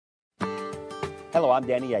Hello, I'm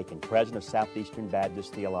Danny Aiken, president of Southeastern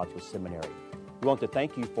Baptist Theological Seminary. We want to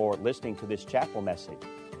thank you for listening to this chapel message.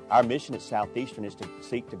 Our mission at Southeastern is to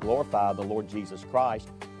seek to glorify the Lord Jesus Christ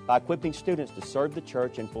by equipping students to serve the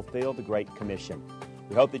church and fulfill the Great Commission.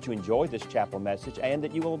 We hope that you enjoy this chapel message and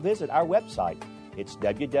that you will visit our website. It's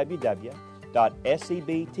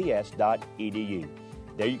www.sebts.edu.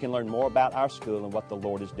 There you can learn more about our school and what the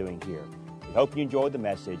Lord is doing here. We hope you enjoyed the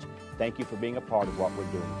message. Thank you for being a part of what we're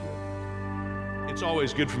doing here. It's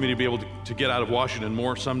always good for me to be able to get out of Washington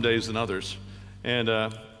more some days than others, and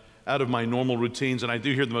out of my normal routines, and I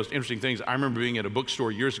do hear the most interesting things. I remember being at a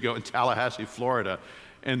bookstore years ago in Tallahassee, Florida,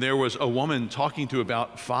 and there was a woman talking to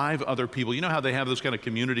about 5 other people. You know how they have those kind of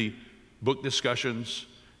community book discussions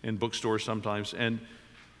in bookstores sometimes? And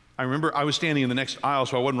I remember I was standing in the next aisle,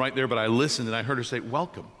 so I wasn't right there, but I listened, and I heard her say,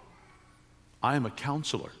 "Welcome. I am a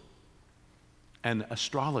counselor, an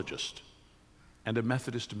astrologist, and a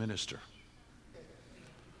Methodist minister."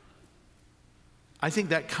 I think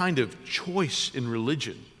that kind of choice in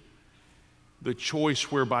religion, the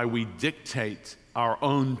choice whereby we dictate our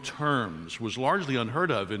own terms, was largely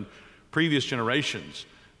unheard of in previous generations.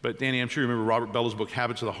 But Danny, I'm sure you remember Robert Bellow's book,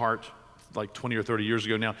 Habits of the Heart, like 20 or 30 years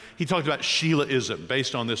ago now. He talked about Sheilaism,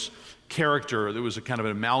 based on this character that was a kind of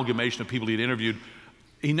an amalgamation of people he'd interviewed.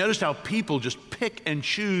 He noticed how people just pick and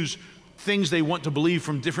choose things they want to believe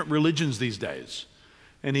from different religions these days.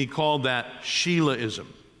 And he called that Sheilaism.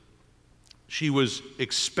 She was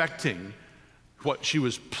expecting what she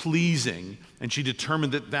was pleasing, and she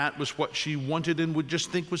determined that that was what she wanted and would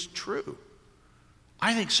just think was true.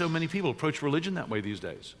 I think so many people approach religion that way these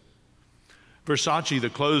days. Versace, the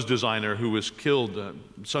clothes designer who was killed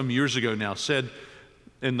some years ago now, said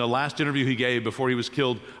in the last interview he gave before he was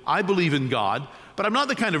killed, "I believe in God, but I'm not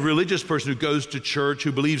the kind of religious person who goes to church,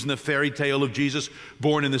 who believes in the fairy tale of Jesus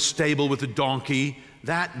born in the stable with a donkey.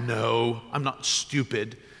 No, I'm not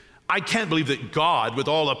stupid. I can't believe that God, with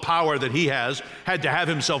all the power that he has, had to have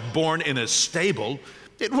himself born in a stable.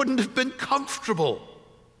 It wouldn't have been comfortable."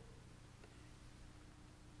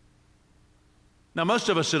 Now, most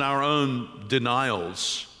of us in our own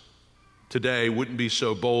denials today wouldn't be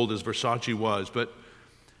so bold as Versace was, but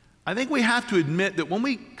I think we have to admit that when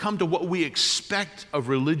we come to what we expect of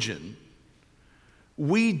religion,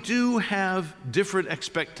 we do have different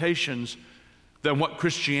expectations than what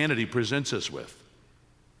Christianity presents us with.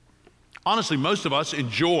 Honestly, most of us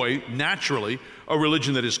enjoy, naturally, a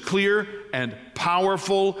religion that is clear and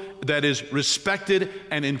powerful, that is respected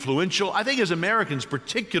and influential. I think as Americans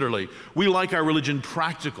particularly, we like our religion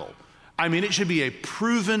practical. I mean, it should be a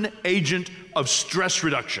proven agent of stress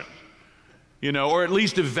reduction, or at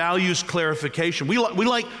least of values clarification. We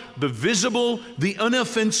like the visible, the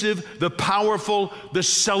inoffensive, the powerful, the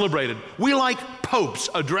celebrated. We like popes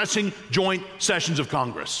addressing joint sessions of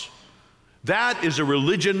Congress. That is a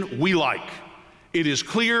religion we like. It is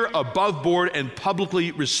clear, above board, and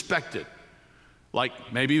publicly respected.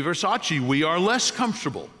 Like maybe Versace, we are less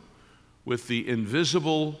comfortable with the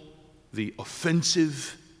invisible, the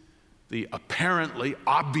offensive, the apparently,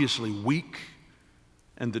 obviously weak,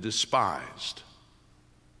 and the despised.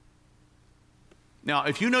 Now,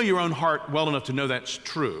 if you know your own heart well enough to know that's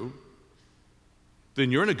true, then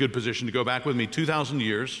you're in a good position to go back with me 2,000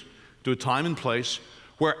 years to a time and place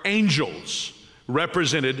where angels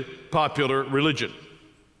represented popular religion.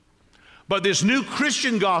 But this new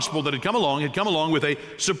Christian gospel that had come along with a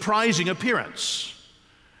surprising appearance.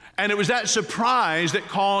 And it was that surprise that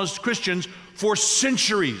caused Christians for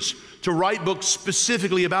centuries to write books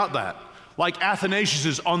specifically about that, like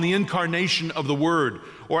Athanasius's On the Incarnation of the Word,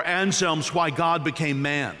 or Anselm's Why God Became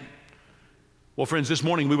Man. Well, friends, this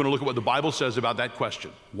morning we want to look at what the Bible says about that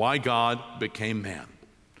question, why God became man.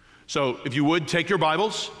 So if you would, take your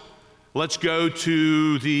Bibles. Let's go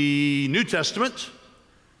to the New Testament.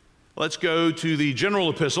 Let's go to the general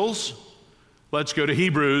epistles. Let's go to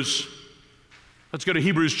Hebrews. Let's go to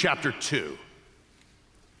Hebrews chapter 2.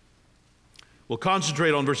 We'll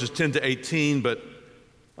concentrate on verses 10 to 18, but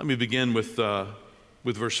let me begin with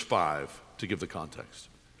verse 5 to give the context.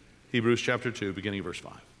 Hebrews chapter 2, beginning of verse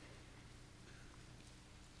 5.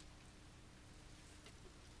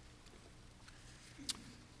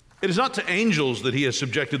 It is not to angels that he has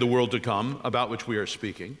subjected the world to come, about which we are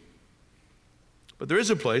speaking. But there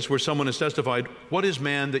is a place where someone has testified, "What is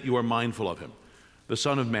man that you are mindful of him? The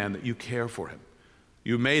Son of Man that you care for him?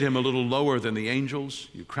 You made him a little lower than the angels.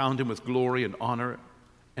 You crowned him with glory and honor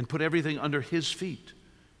and put everything under his feet.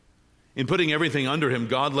 In putting everything under him,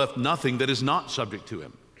 God left nothing that is not subject to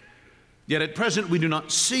him. Yet at present we do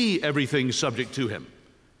not see everything subject to him.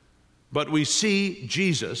 But we see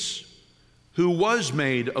Jesus, who was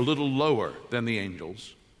made a little lower than the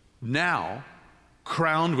angels, now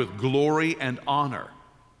crowned with glory and honor,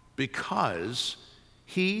 because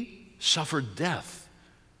he suffered death,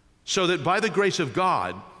 so that by the grace of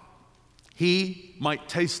God, he might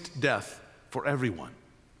taste death for everyone.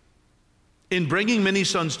 In bringing many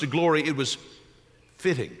sons to glory, it was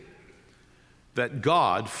fitting that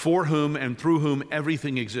God, for whom and through whom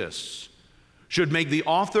everything exists, should make the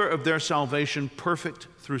author of their salvation perfect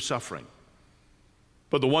through suffering.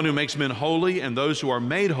 But the one who makes men holy and those who are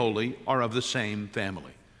made holy are of the same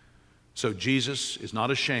family. So Jesus is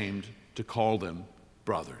not ashamed to call them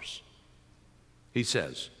brothers. He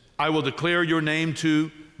says, I will declare your name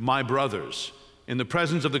to my brothers. In the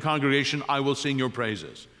presence of the congregation, I will sing your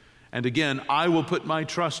praises. And again, I will put my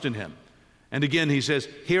trust in him. And again, he says,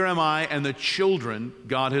 here am I and the children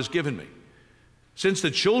God has given me. Since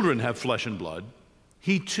the children have flesh and blood,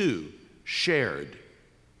 he too shared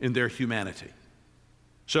in their humanity,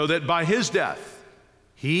 so that by his death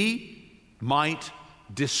he might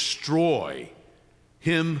destroy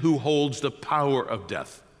him who holds the power of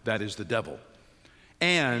death, that is the devil,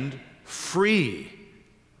 and free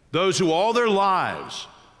those who all their lives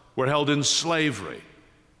were held in slavery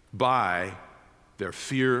by their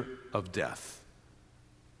fear of death.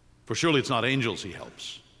 For surely it's not angels he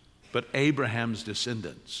helps, but Abraham's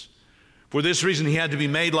descendants. For this reason he had to be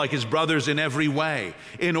made like his brothers in every way,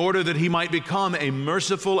 in order that he might become a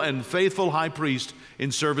merciful and faithful high priest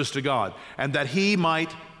in service to God, and that he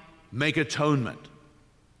might make atonement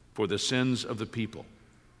for the sins of the people,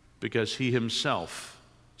 because he himself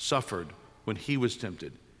suffered when he was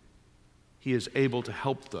tempted. He is able to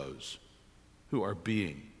help those who are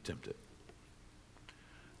being tempted.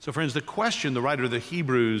 So friends, the question the writer of the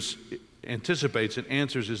Hebrews anticipates and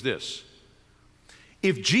answers is this: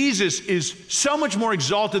 if Jesus is so much more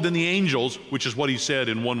exalted than the angels, which is what he said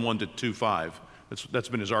in 1:1 to 2:5, that's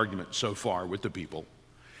been his argument so far with the people.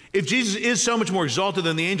 If Jesus is so much more exalted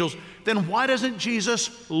than the angels, then why doesn't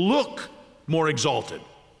Jesus look more exalted?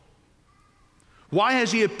 Why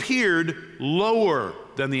has he appeared lower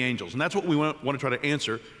than the angels? And that's what we want to try to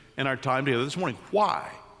answer in our time together this morning.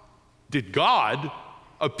 Why did God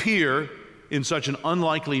appear in such an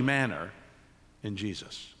unlikely manner in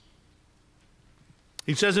Jesus?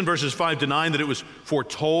 He says in verses 5 to 9 that it was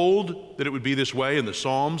foretold that it would be this way in the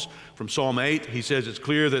Psalms. From Psalm 8, he says it's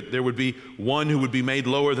clear that there would be one who would be made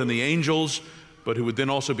lower than the angels, but who would then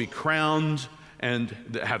also be crowned and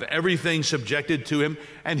have everything subjected to him.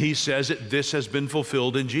 And he says that this has been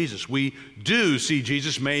fulfilled in Jesus. We do see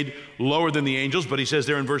Jesus made lower than the angels, but he says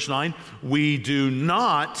there in verse 9, we do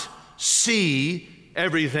not see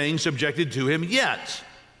everything subjected to him yet.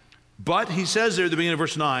 But he says there at the beginning of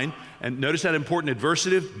verse 9, and notice that important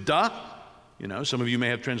adversative, duh. You know, some of you may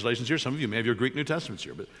have translations here, some of you may have your Greek New Testaments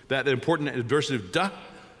here, but that important adversative, duh.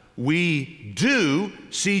 We do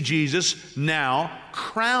see Jesus now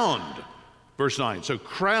crowned. Verse 9, so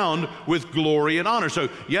crowned with glory and honor. So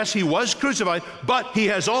yes, he was crucified, but he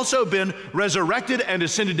has also been resurrected and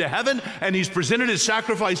ascended to heaven, and he's presented his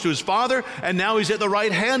sacrifice to his Father, and now he's at the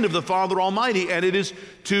right hand of the Father Almighty, and it is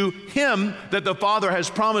to him that the Father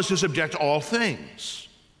has promised to subject all things.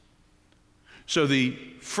 So the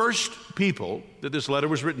first people that this letter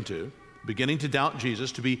was written to, beginning to doubt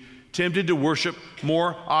Jesus, to be tempted to worship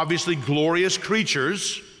more obviously glorious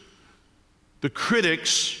creatures, the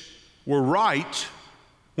critics were right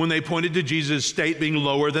when they pointed to Jesus' state being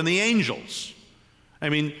lower than the angels. I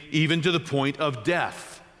mean, even to the point of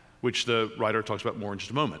death, which the writer talks about more in just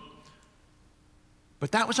a moment.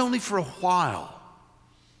 But that was only for a while.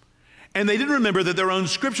 And they didn't remember that their own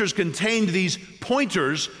scriptures contained these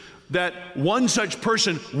pointers that one such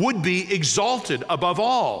person would be exalted above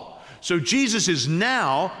all. So Jesus is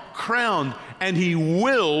now crowned, and he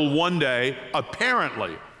will one day,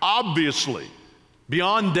 apparently, obviously,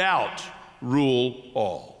 beyond doubt, rule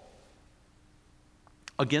all.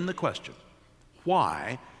 Again, the question,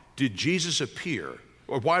 why did Jesus appear,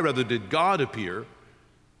 or why rather did God appear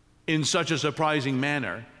in such a surprising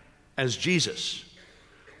manner as Jesus?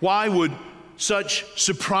 Why would such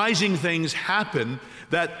surprising things happen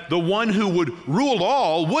that the one who would rule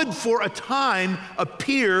all would for a time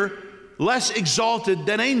appear less exalted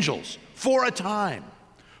than angels? For a time.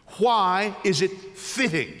 Why is it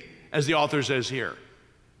fitting, as the author says here,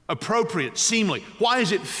 appropriate, seemly? Why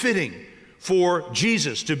is it fitting for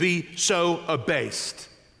Jesus to be so abased?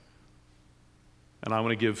 And I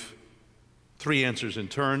want to give three answers in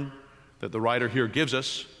turn that the writer here gives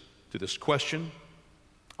us to this question.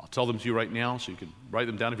 I'll tell them to you right now so you can write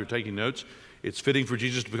them down if you're taking notes. It's fitting for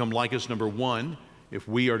Jesus to become like us, number one, if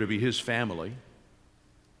we are to be his family.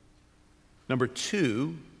 Number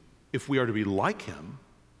two, if we are to be like him.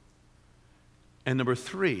 And number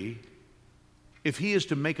three, if he is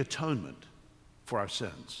to make atonement for our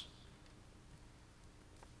sins.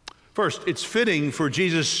 First, it's fitting for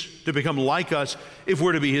Jesus to become like us if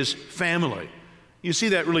we're to be his family. You see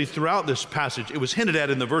that really throughout this passage. It was hinted at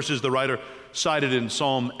in the verses the writer cited in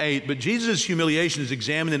Psalm 8, but Jesus' humiliation is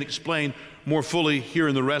examined and explained more fully here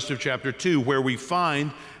in the rest of chapter 2, where we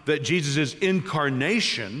find that Jesus'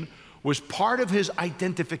 incarnation was part of his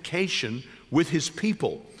identification with his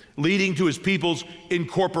people, leading to his people's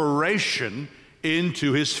incorporation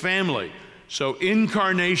into his family. So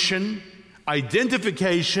incarnation,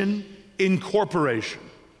 identification, incorporation.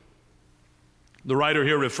 The writer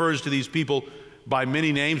here refers to these people by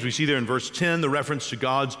many names. We see there in verse 10 the reference to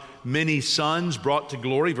God's many sons brought to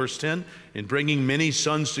glory. Verse 10, in bringing many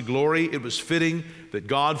sons to glory, it was fitting that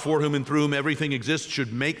God, for whom and through whom everything exists,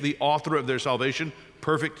 should make the author of their salvation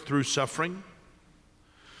perfect through suffering.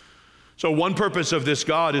 So one purpose of this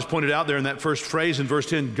God is pointed out there in that first phrase in verse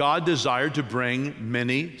 10. God desired to bring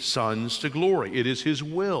many sons to glory. It is his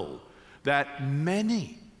will that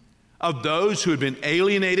many of those who had been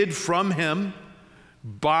alienated from him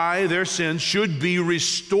by their sins should be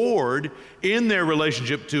restored in their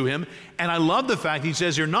relationship to him. And I love the fact he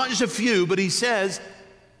says here, not just a few, but he says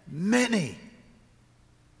many.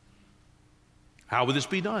 How would this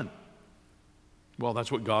be done? Well,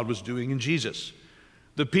 that's what God was doing in Jesus.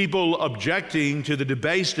 The people objecting to the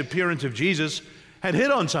debased appearance of Jesus had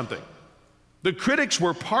hit on something. The critics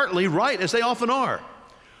were partly right, as they often are.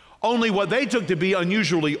 Only what they took to be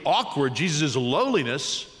unusually awkward, Jesus'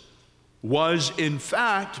 lowliness, was in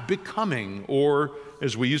fact becoming, or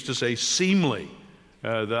as we used to say, seemly.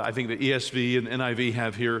 I think the ESV and NIV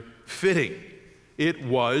have here fitting. It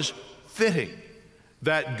was fitting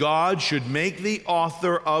that God should make the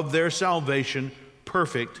author of their salvation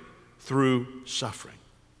perfect through suffering.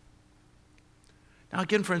 Now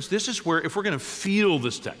again, friends, this is where if we're going to feel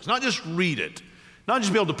this text, not just read it, not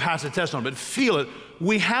just be able to pass a test on it, but feel it,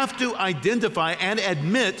 we have to identify and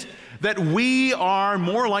admit that we are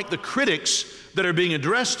more like the critics that are being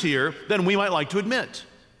addressed here than we might like to admit.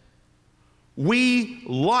 We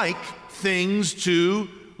like things to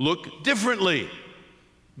look differently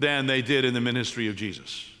than they did in the ministry of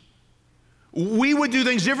Jesus. We would do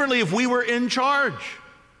things differently if we were in charge.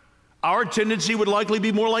 Our tendency would likely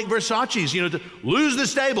be more like Versace's, to lose the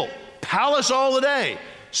stable, palace all the day,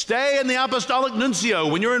 stay in the apostolic nuncio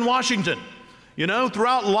when you're in Washington.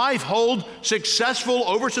 Throughout life, hold successful,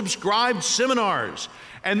 oversubscribed seminars,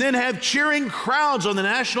 and then have cheering crowds on the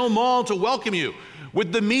National Mall to welcome you,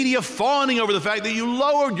 with the media fawning over the fact that you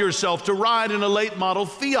lowered yourself to ride in a late model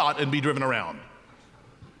Fiat and be driven around.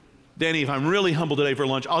 Danny, if I'm really humble today for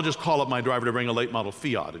lunch, I'll just call up my driver to bring a late model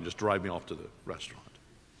Fiat and just drive me off to the restaurant.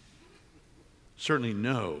 Certainly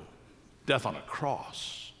no death on a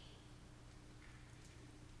cross.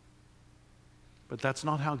 But that's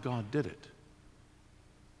not how God did it.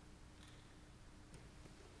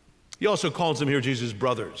 He also calls them here Jesus'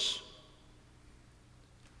 brothers.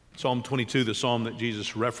 Psalm 22, the psalm that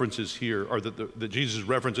Jesus references here, or that Jesus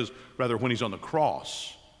references rather when he's on the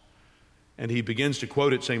cross. And he begins to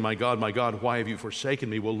quote it saying, my God, why have you forsaken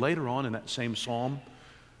me? Well, later on in that same psalm,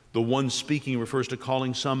 the one speaking refers to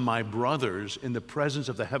calling some my brothers in the presence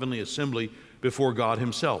of the heavenly assembly before God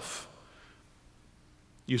himself.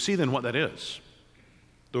 You see then what that is.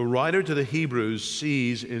 The writer to the Hebrews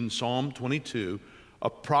sees in Psalm 22 a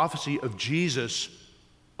prophecy of Jesus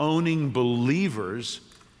owning believers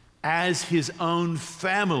as his own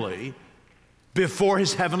family before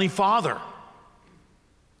his heavenly Father.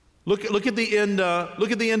 Look at the end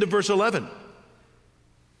of verse 11.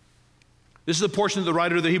 This is the portion that the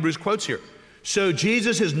writer of the Hebrews quotes here. So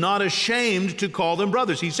Jesus is not ashamed to call them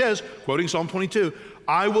brothers. He says, quoting Psalm 22,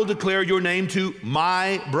 I will declare your name to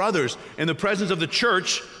my brothers. In the presence of the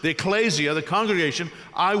church, the ecclesia, the congregation,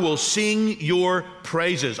 I will sing your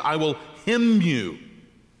praises. I will hymn you.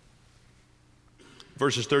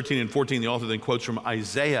 Verses 13 and 14, the author then quotes from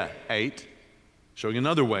Isaiah 8, showing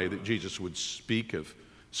another way that Jesus would speak of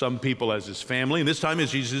some people as his family, and this time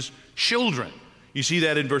as Jesus' children. You see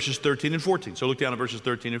that in verses 13 and 14. So look down at verses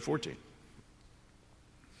 13 and 14.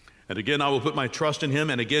 And again, I will put my trust in him.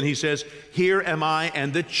 And again, he says, here am I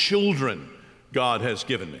and the children God has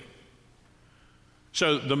given me.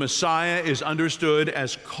 So the Messiah is understood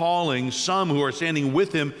as calling some who are standing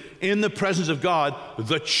with him in the presence of God,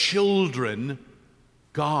 the children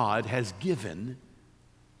God has given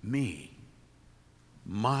me.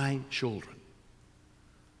 My children.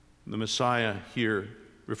 The Messiah here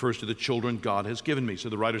refers to the children God has given me. So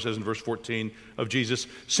the writer says in verse 14 of Jesus,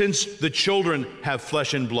 since the children have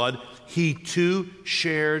flesh and blood, he too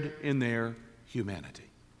shared in their humanity.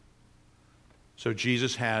 So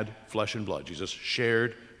Jesus had flesh and blood. Jesus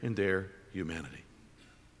shared in their humanity.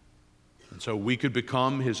 And so we could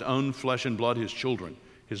become his own flesh and blood, his children,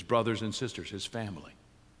 his brothers and sisters, his family.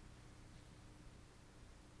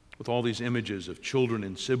 With all these images of children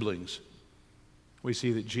and siblings, we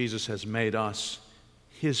see that Jesus has made us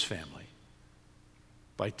his family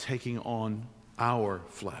by taking on our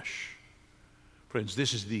flesh. Friends,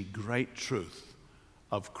 this is the great truth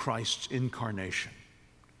of Christ's incarnation.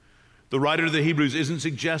 The writer of the Hebrews isn't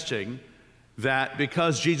suggesting that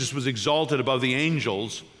because Jesus was exalted above the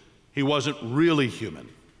angels, he wasn't really human,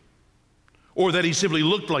 or that he simply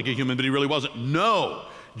looked like a human, but he really wasn't. No,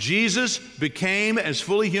 Jesus became as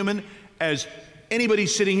fully human as anybody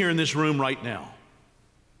sitting here in this room right now.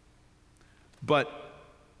 But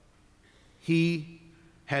he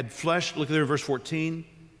had flesh, look there in verse 14,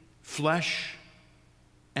 flesh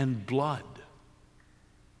and blood.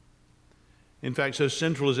 In fact, so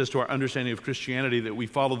central is this to our understanding of Christianity that we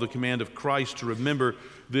follow the command of Christ to remember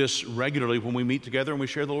this regularly when we meet together and we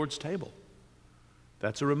share the Lord's table.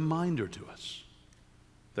 That's a reminder to us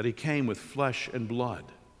that he came with flesh and blood.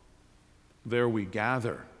 There we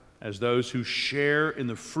gather as those who share in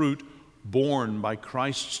the fruit borne by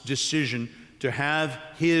Christ's decision to have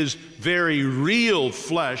his very real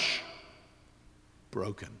flesh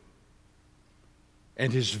broken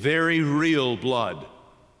and his very real blood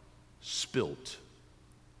spilt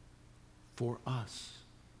for us.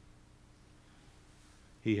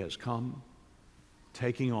 He has come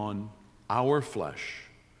taking on our flesh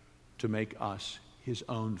to make us his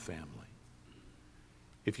own family.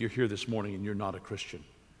 If you're here this morning and you're not a Christian,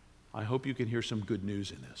 I hope you can hear some good news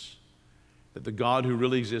in this. That the God who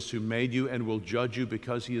really exists, who made you and will judge you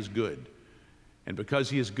because he is good, and because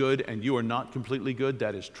he is good and you are not completely good,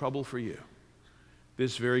 that is trouble for you.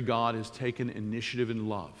 This very God has taken initiative in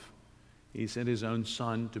love. He sent his own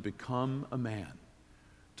Son to become a man,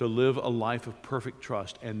 to live a life of perfect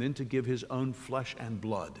trust, and then to give his own flesh and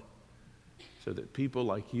blood so that people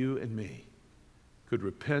like you and me could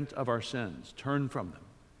repent of our sins, turn from them,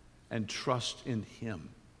 and trust in him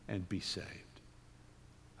and be saved.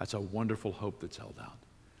 That's a wonderful hope that's held out.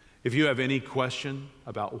 If you have any question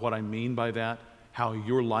about what I mean by that, how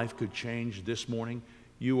your life could change this morning,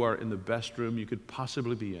 you are in the best room you could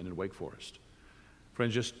possibly be in Wake Forest.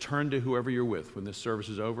 Friends, just turn to whoever you're with when this service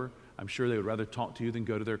is over. I'm sure they would rather talk to you than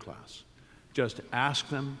go to their class. Just ask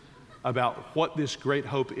them about what this great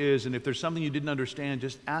hope is, and if there's something you didn't understand,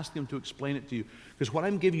 just ask them to explain it to you. Because what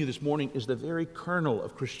I'm giving you this morning is the very kernel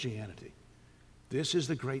of Christianity. This is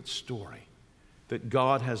the great story that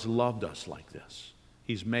God has loved us like this.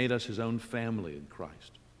 He's made us his own family in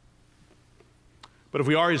Christ. But if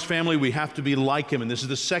we are his family, we have to be like him. And this is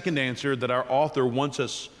the second answer that our author wants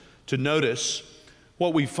us to notice.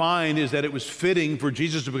 What we find is that it was fitting for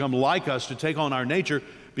Jesus to become like us, to take on our nature,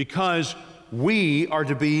 because we are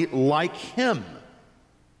to be like him.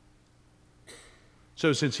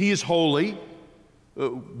 So since he is holy,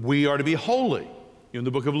 we are to be holy. In the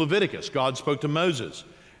book of Leviticus, God spoke to Moses,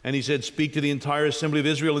 and he said, "Speak to the entire assembly of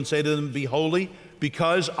Israel and say to them, be holy,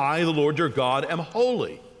 because I, the Lord your God, am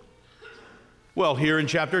holy." Well, here in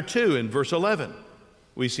chapter 2, in verse 11,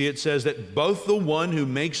 we see it says that both the one who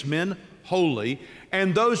makes men holy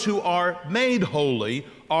and those who are made holy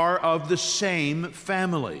are of the same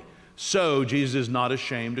family. So Jesus is not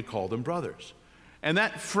ashamed to call them brothers. And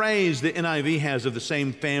that phrase the NIV has of the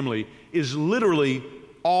same family is literally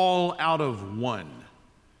all out of one.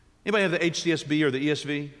 Anybody have the HCSB or the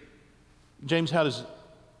ESV? James, how does...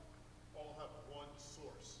 All have one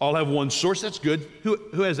source. All have one source? That's good.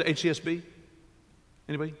 Who has the HCSB?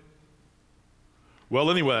 Anybody?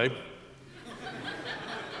 Well, anyway,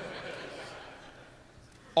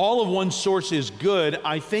 all of one source is good.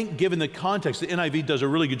 I think given the context, the NIV does a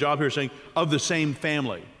really good job here saying of the same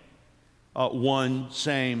family. One,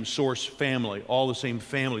 same, source, family, all the same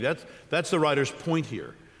family. That's the writer's point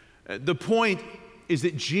here. The point is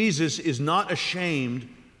that Jesus is not ashamed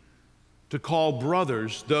to call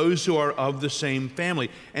brothers those who are of the same family.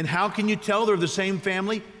 And how can you tell they're of the same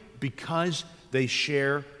family? Because they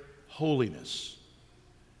share holiness.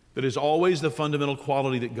 That is always the fundamental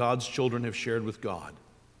quality that God's children have shared with God.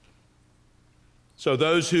 So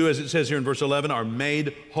those who, as it says here in verse 11, are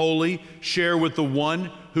made holy, share with the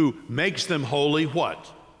one who makes them holy, what?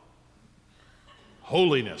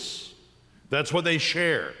 Holiness. That's what they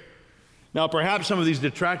share. Now, perhaps some of these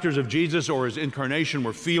detractors of Jesus or his incarnation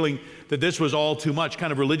were feeling that this was all too much,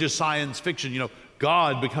 kind of religious science fiction,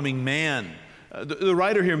 God becoming man. The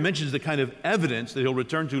writer here mentions the kind of evidence that he'll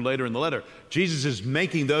return to later in the letter. Jesus is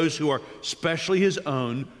making those who are specially his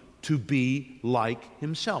own to be like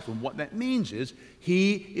himself. And what that means is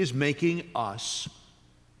he is making us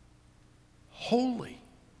holy.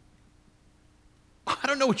 I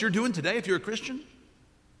don't know what you're doing today if you're a Christian,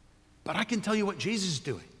 but I can tell you what Jesus is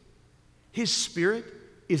doing. His Spirit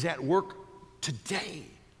is at work today,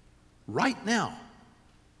 right now,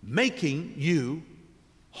 making you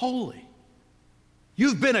holy.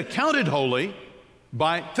 You've been accounted holy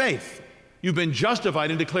by faith. You've been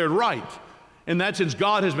justified and declared right. In that sense,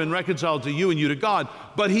 God has been reconciled to you and you to God.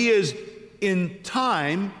 But he is in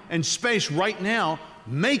time and space right now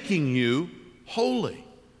making you holy.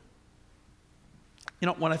 You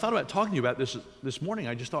know, when I thought about talking to you about this morning,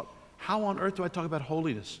 I just thought, how on earth do I talk about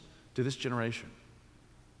holiness to this generation?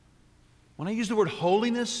 When I use the word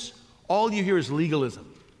holiness, all you hear is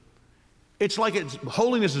legalism. It's like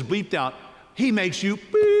holiness is bleeped out. He makes you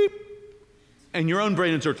beep, and your own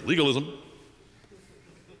brain inserts legalism.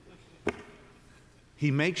 He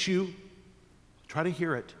makes you, try to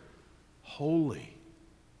hear it, holy.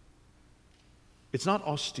 It's not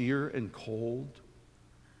austere and cold.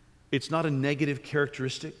 It's not a negative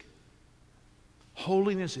characteristic.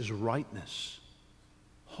 Holiness is rightness.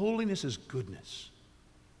 Holiness is goodness.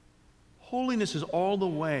 Holiness is all the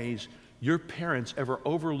ways your parents ever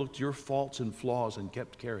overlooked your faults and flaws and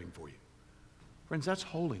kept caring for you. Friends, that's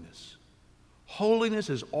holiness. Holiness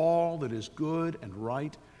is all that is good and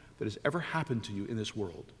right that has ever happened to you in this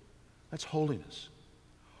world. That's holiness.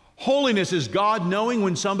 Holiness is God knowing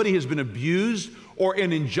when somebody has been abused or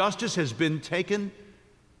an injustice has been taken,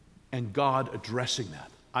 and God addressing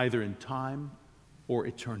that, either in time or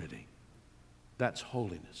eternity. That's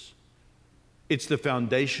holiness. It's the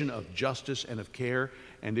foundation of justice and of care,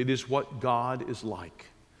 and it is what God is like.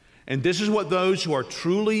 And this is what those who are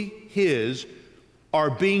truly his are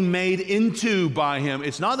being made into by him.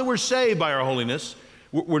 It's not that we're saved by our holiness.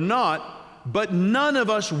 We're not, but none of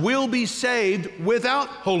us will be saved without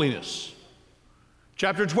holiness.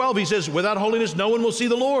 Chapter 12, he says, without holiness, no one will see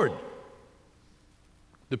the Lord.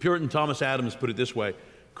 The Puritan Thomas Adams put it this way: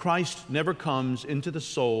 Christ never comes into the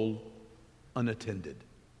soul unattended.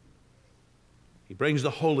 He brings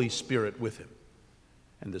the Holy Spirit with him,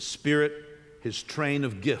 and the Spirit, his train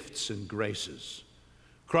of gifts and graces.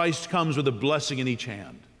 Christ comes with a blessing in each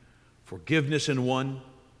hand, forgiveness in one,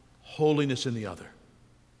 holiness in the other.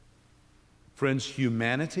 Friends,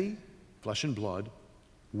 humanity, flesh and blood,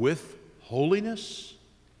 with holiness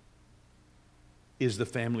is the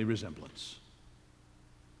family resemblance.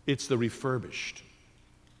 It's the refurbished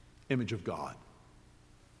image of God.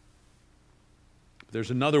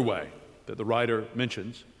 There's another way that the writer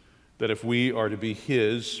mentions, that if we are to be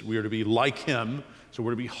his, we are to be like him, so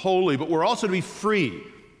we're to be holy, but we're also to be free.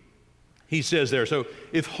 He says there, so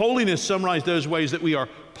if holiness summarized those ways that we are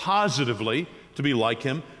positively to be like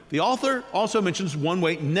him, the author also mentions one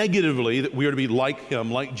way negatively that we are to be like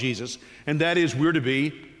him, like Jesus, and that is we're to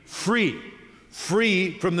be free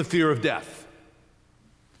from the fear of death.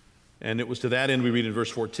 And it was to that end we read in verse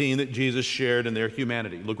 14 that Jesus shared in their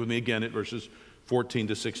humanity. Look with me again at verses 14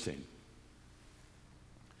 to 16.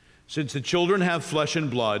 Since the children have flesh and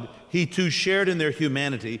blood, he too shared in their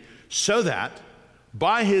humanity, so that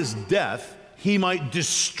by his death he might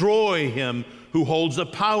destroy him who holds the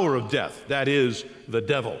power of death, that is, the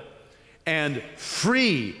devil, and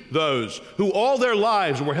free those who all their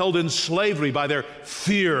lives were held in slavery by their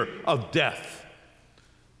fear of death.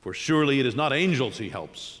 For surely it is not angels he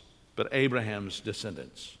helps, but Abraham's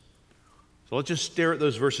descendants. So let's just stare at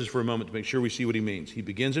those verses for a moment to make sure we see what he means. He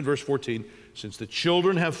begins in verse 14, since the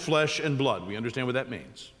children have flesh and blood. We understand what that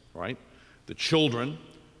means, right? The children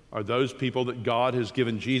are those people that God has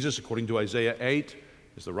given Jesus, according to Isaiah 8,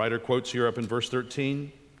 as the writer quotes here up in verse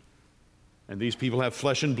 13. And these people have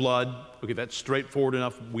flesh and blood. Okay, that's straightforward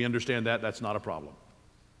enough. We understand that. That's not a problem.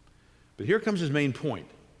 But here comes his main point.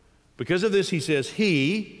 Because of this, he says,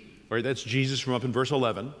 he, or that's Jesus from up in verse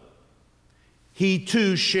 11, he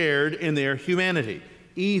too shared in their humanity,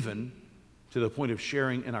 even to the point of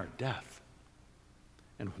sharing in our death.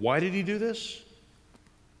 And why did he do this?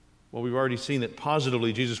 Well, we've already seen that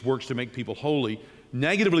positively Jesus works to make people holy.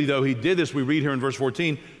 Negatively, though, he did this, we read here in verse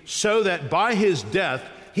 14, so that by his death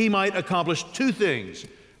he might accomplish two things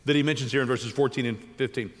that he mentions here in verses 14 and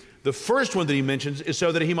 15. The first one that he mentions is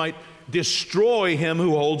so that he might destroy him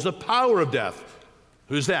who holds the power of death.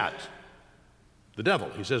 Who's that? The devil.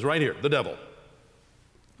 He says right here, the devil.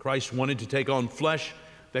 Christ wanted to take on flesh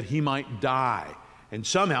that he might die. And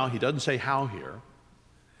somehow, he doesn't say how here,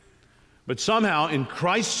 but somehow in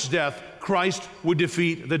Christ's death, Christ would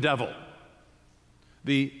defeat the devil.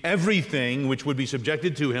 The everything which would be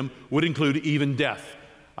subjected to him would include even death.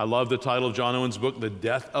 I love the title of John Owen's book, The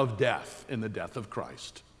Death of Death in the Death of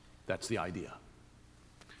Christ. That's the idea.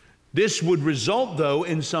 This would result, though,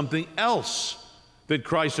 in something else that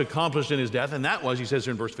Christ accomplished in his death, and that was, he says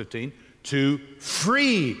here in verse 15, to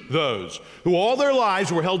free those who all their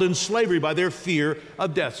lives were held in slavery by their fear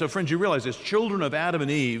of death. So, friends, you realize as children of Adam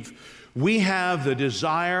and Eve, we have the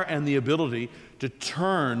desire and the ability to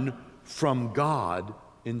turn from God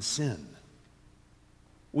in sin.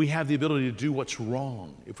 We have the ability to do what's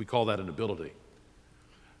wrong, if we call that an ability.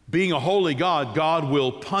 Being a holy God, God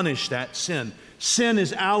will punish that sin. Sin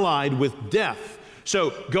is allied with death.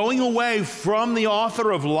 So going away from the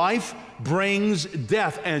author of life brings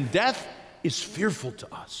death, and death is fearful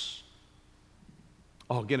to us.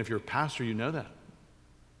 Oh, again, if you're a pastor, you know that.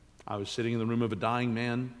 I was sitting in the room of a dying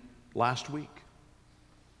man last week,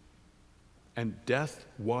 and death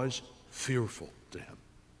was fearful to him.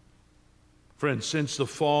 Friends, since the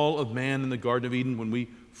fall of man in the Garden of Eden, when we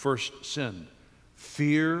first sinned,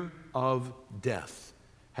 fear of death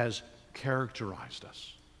has characterized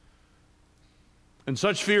us. And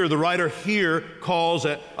such fear, the writer here calls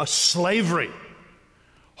a slavery,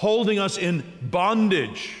 holding us in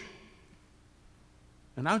bondage.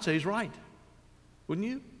 And I would say he's right, wouldn't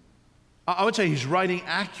you? I would say he's writing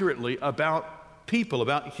accurately about people,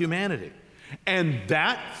 about humanity. And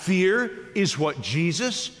that fear is what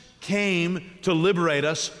Jesus came to liberate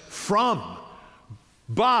us from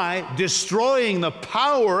by destroying the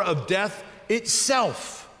power of death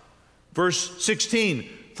itself. Verse 16,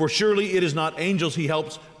 for surely it is not angels he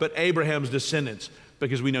helps, but Abraham's descendants.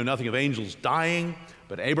 Because we know nothing of angels dying,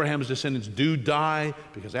 but Abraham's descendants do die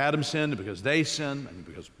because Adam sinned, because they sinned, and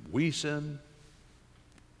because we sinned.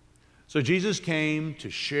 So Jesus came to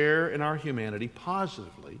share in our humanity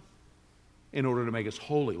positively in order to make us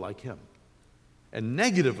holy like him, and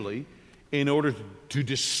negatively in order to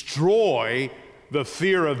destroy the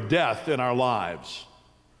fear of death in our lives.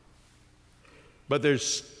 But there's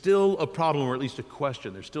still a problem, or at least a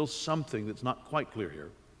question. There's still something that's not quite clear here.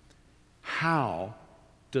 How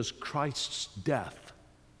does Christ's death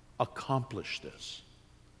accomplish this?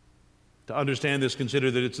 To understand this,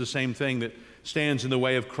 consider that it's the same thing that stands in the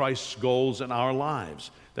way of Christ's goals in our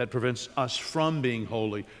lives, that prevents us from being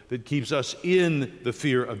holy, that keeps us in the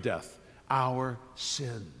fear of death: our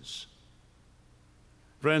sins.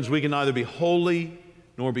 Friends, we can neither be holy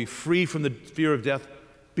nor be free from the fear of death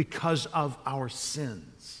because of our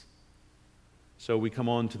sins. So we come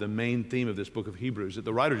on to the main theme of this book of Hebrews that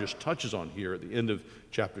the writer just touches on here at the end of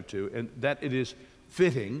chapter 2, and that it is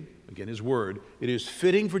fitting, again his word, it is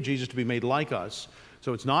fitting for Jesus to be made like us.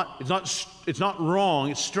 So it's not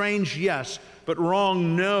wrong, it's strange, yes, but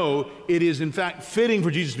wrong, no. It is in fact fitting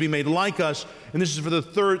for Jesus to be made like us, and this is for the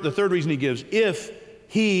third reason he gives: if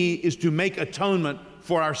he is to make atonement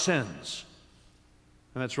for our sins.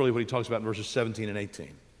 And that's really what he talks about in verses 17 and 18.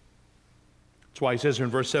 That's why he says here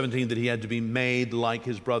in verse 17 that he had to be made like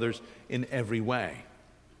his brothers in every way.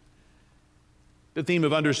 The theme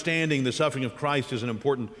of understanding the suffering of Christ is an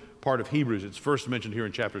important part of Hebrews. It's first mentioned here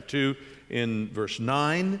in chapter 2 in verse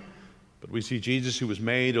 9. But we see Jesus, who was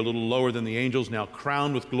made a little lower than the angels, now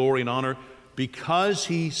crowned with glory and honor because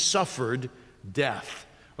he suffered death.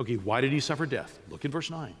 Okay, why did he suffer death? Look in verse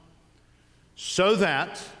 9. So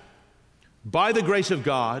that by the grace of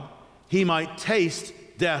God he might taste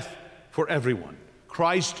death for everyone.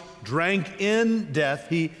 Christ drank in death.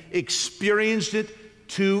 He experienced it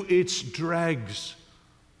to its dregs.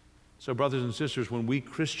 So, brothers and sisters, when we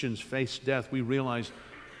Christians face death, we realize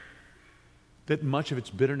that much of its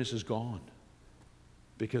bitterness is gone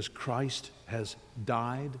because Christ has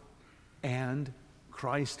died and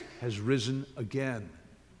Christ has risen again.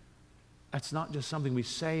 That's not just something we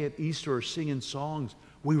say at Easter or sing in songs.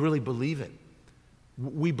 We really believe it.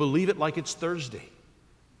 We believe it like it's Thursday.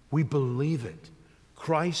 We believe it.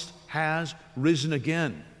 Christ has risen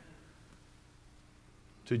again.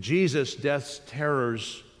 To Jesus, death's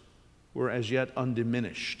terrors were as yet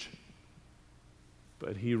undiminished.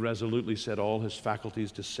 But he resolutely set all his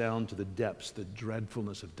faculties to sound to the depths the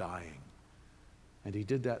dreadfulness of dying. And he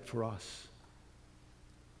did that for us.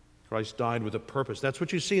 Christ died with a purpose. That's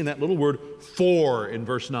what you see in that little word "for" in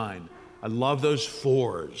verse 9. I love those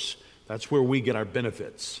 "fors." That's where we get our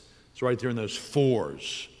benefits. It's right there in those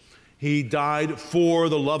 "fors." He died for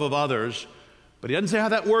the love of others, but he doesn't say how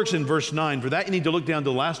that works in verse 9. For that, you need to look down to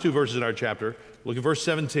the last two verses in our chapter. Look at verse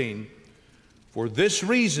 17. For this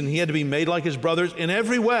reason, he had to be made like his brothers in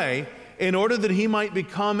every way, in order that he might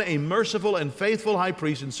become a merciful and faithful high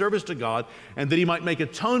priest in service to God, and that he might make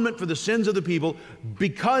atonement for the sins of the people.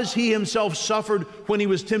 Because he himself suffered when he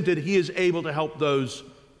was tempted, he is able to help those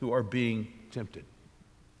who are being tempted.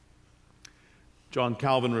 John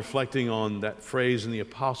Calvin, reflecting on that phrase in the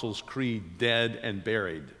Apostles' Creed, dead and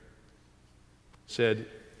buried, said,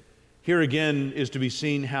 "Here again is to be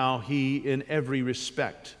seen how he in every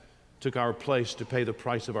respect took our place to pay the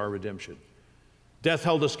price of our redemption. Death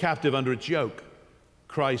held us captive under its yoke.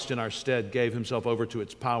 Christ in our stead gave himself over to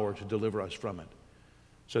its power to deliver us from it."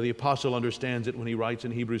 So the apostle understands it when he writes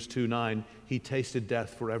in Hebrews 2:9, he tasted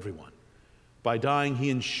death for everyone. By dying, he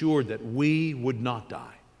ensured that we would not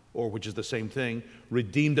die, or which is the same thing,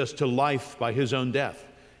 redeemed us to life by his own death.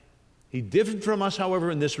 He differed from us,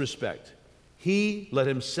 however, in this respect. He let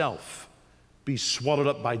himself be swallowed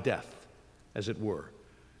up by death, as it were.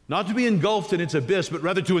 Not to be engulfed in its abyss, but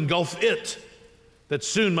rather to engulf it, that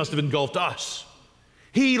soon must have engulfed us.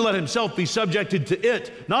 He let himself be subjected to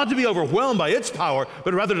it, not to be overwhelmed by its power,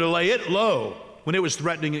 but rather to lay it low when it was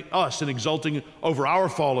threatening us and exulting over our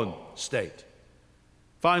fallen state.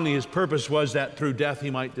 Finally, his purpose was that through death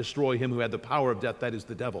he might destroy him who had the power of death, that is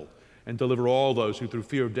the devil, and deliver all those who through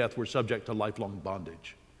fear of death were subject to lifelong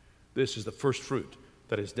bondage. This is the first fruit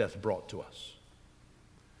that his death brought to us.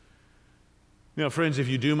 You know, friends, if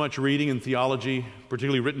you do much reading in theology,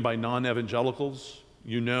 particularly written by non-evangelicals,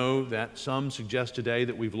 you know that some suggest today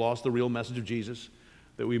that we've lost the real message of Jesus,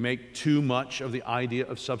 that we make too much of the idea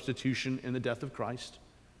of substitution in the death of Christ.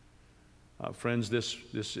 Friends, this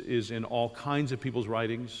is in all kinds of people's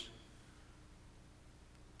writings.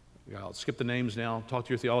 I'll skip the names now, talk to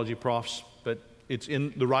your theology profs, but it's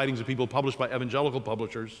in the writings of people published by evangelical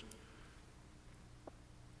publishers.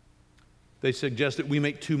 They suggest that we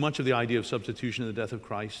make too much of the idea of substitution in the death of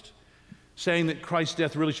Christ, saying that Christ's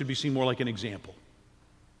death really should be seen more like an example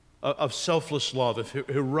of selfless love, of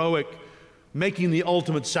heroic, making the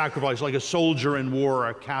ultimate sacrifice, like a soldier in war or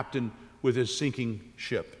a captain with his sinking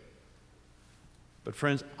ship. But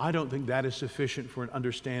friends, I don't think that is sufficient for an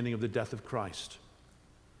understanding of the death of Christ.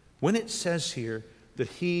 When it says here that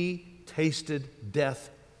he tasted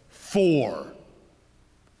death for,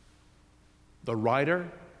 the writer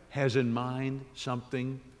has in mind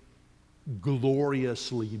something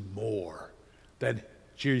gloriously more than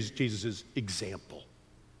Jesus' example.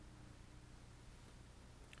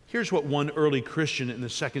 Here's what one early Christian in the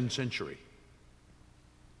 2nd century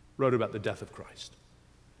wrote about the death of Christ.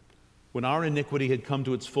 When our iniquity had come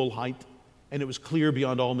to its full height, and it was clear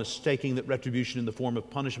beyond all mistaking that retribution in the form of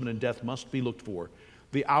punishment and death must be looked for,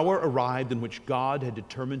 the hour arrived in which God had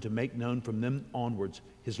determined to make known from them onwards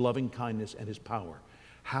his loving kindness and his power.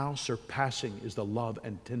 How surpassing is the love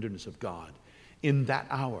and tenderness of God. In that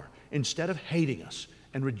hour, instead of hating us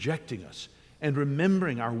and rejecting us and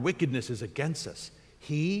remembering our wickednesses against us,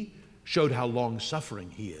 he showed how long-suffering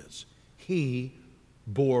he is. He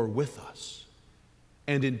bore with us.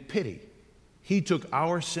 And in pity, he took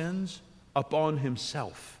our sins upon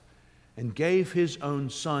himself and gave his own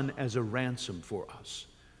Son as a ransom for us,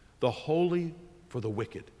 the holy for the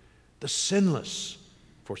wicked, the sinless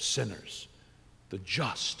for sinners, the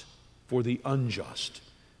just for the unjust,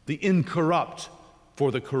 the incorrupt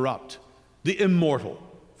for the corrupt, the immortal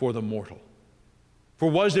for the mortal. For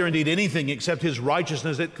was there indeed anything except his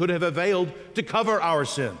righteousness that could have availed to cover our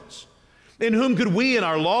sins? In whom could we in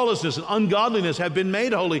our lawlessness and ungodliness have been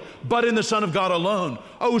made holy, but in the Son of God alone?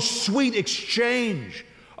 Oh, sweet exchange!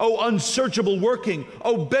 Oh, unsearchable working!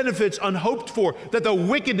 Oh, benefits unhoped for, that the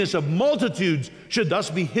wickedness of multitudes should thus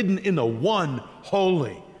be hidden in the one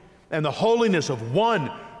holy, and the holiness of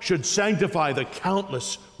one should sanctify the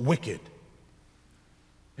countless wicked.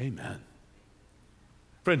 Amen.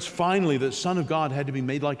 Friends, finally, the Son of God had to be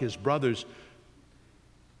made like his brothers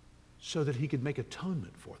so that he could make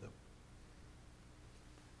atonement for them.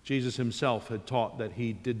 Jesus himself had taught that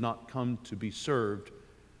he did not come to be served,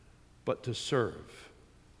 but to serve,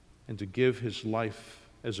 and to give his life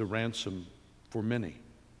as a ransom for many.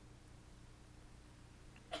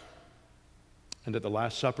 And at the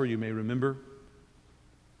Last Supper, you may remember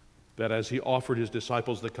that as he offered his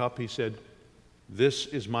disciples the cup, he said, "This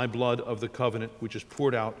is my blood of the covenant, which is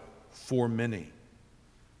poured out for many."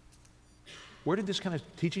 Where did this kind of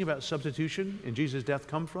teaching about substitution in Jesus' death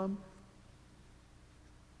come from?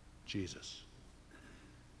 Jesus.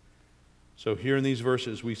 So here in these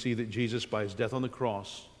verses, we see that Jesus, by his death on the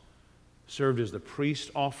cross, served as the priest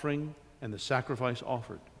offering and the sacrifice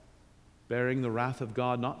offered, bearing the wrath of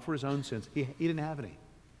God, not for his own sins. He didn't have any.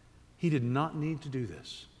 He did not need to do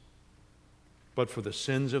this, but for the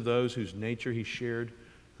sins of those whose nature he shared,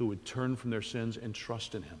 who would turn from their sins and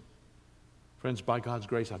trust in him. Friends, by God's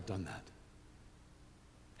grace, I've done that.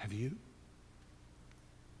 Have you?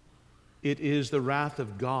 It is the wrath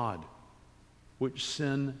of God which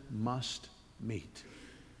sin must meet,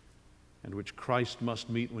 and which Christ must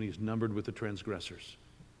meet when he is numbered with the transgressors.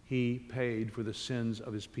 He paid for the sins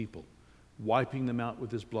of his people, wiping them out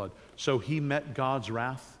with his blood. So he met God's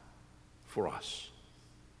wrath for us.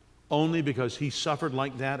 Only because he suffered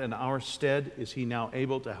like that in our stead is he now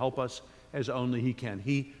able to help us as only he can.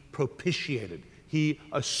 He propitiated. He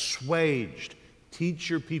assuaged. Teach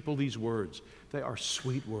your people these words. They are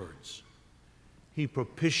sweet words. He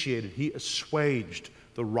propitiated. He assuaged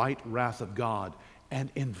the right wrath of God and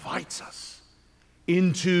invites us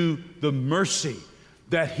into the mercy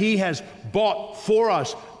that he has bought for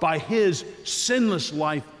us by his sinless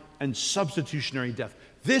life and substitutionary death.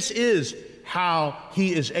 This is how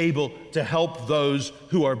he is able to help those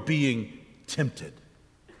who are being tempted.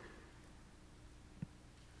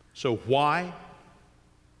 So why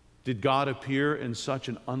did God appear in such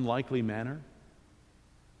an unlikely manner?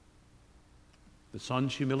 The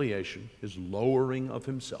Son's humiliation, his lowering of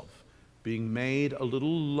himself, being made a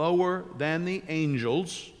little lower than the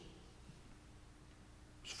angels,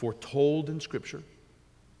 was foretold in Scripture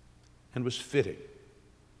and was fitting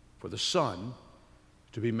for the Son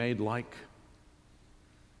to be made like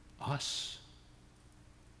us.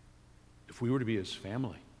 If we were to be his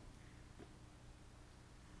family,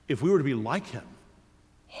 if we were to be like him,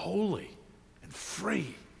 holy and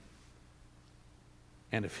free,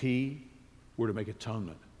 and if he were to make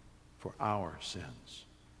atonement for our sins.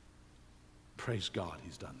 Praise God,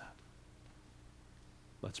 he's done that.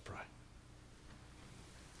 Let's pray.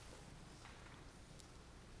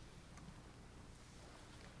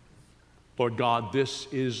 Lord God, this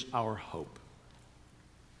is our hope.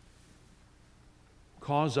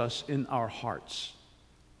 Cause us in our hearts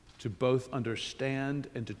to both understand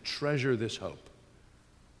and to treasure this hope.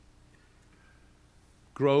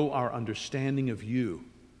 Grow our understanding of you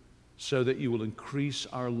so that you will increase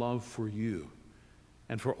our love for you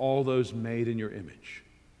and for all those made in your image.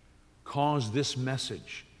 Cause this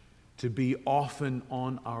message to be often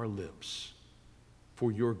on our lips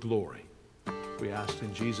for your glory. We ask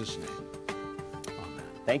in Jesus' name. Amen.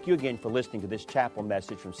 Thank you again for listening to this chapel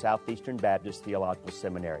message from Southeastern Baptist Theological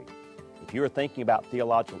Seminary. If you are thinking about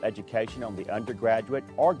theological education on the undergraduate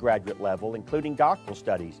or graduate level, including doctoral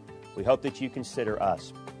studies, we hope that you consider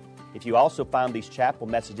us. If you also find these chapel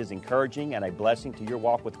messages encouraging and a blessing to your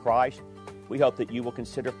walk with Christ, we hope that you will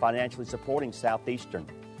consider financially supporting Southeastern.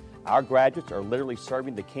 Our graduates are literally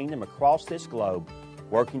serving the kingdom across this globe,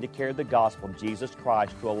 working to carry the gospel of Jesus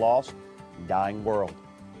Christ to a lost and dying world.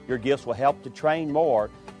 Your gifts will help to train more,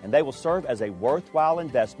 and they will serve as a worthwhile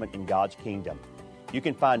investment in God's kingdom. You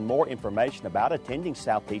can find more information about attending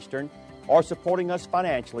Southeastern or supporting us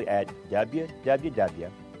financially at www.sebts.edu.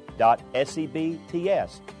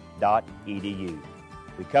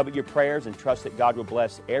 We covet your prayers and trust that God will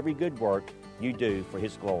bless every good work you do for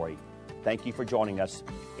his glory. Thank you for joining us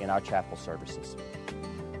in our chapel services.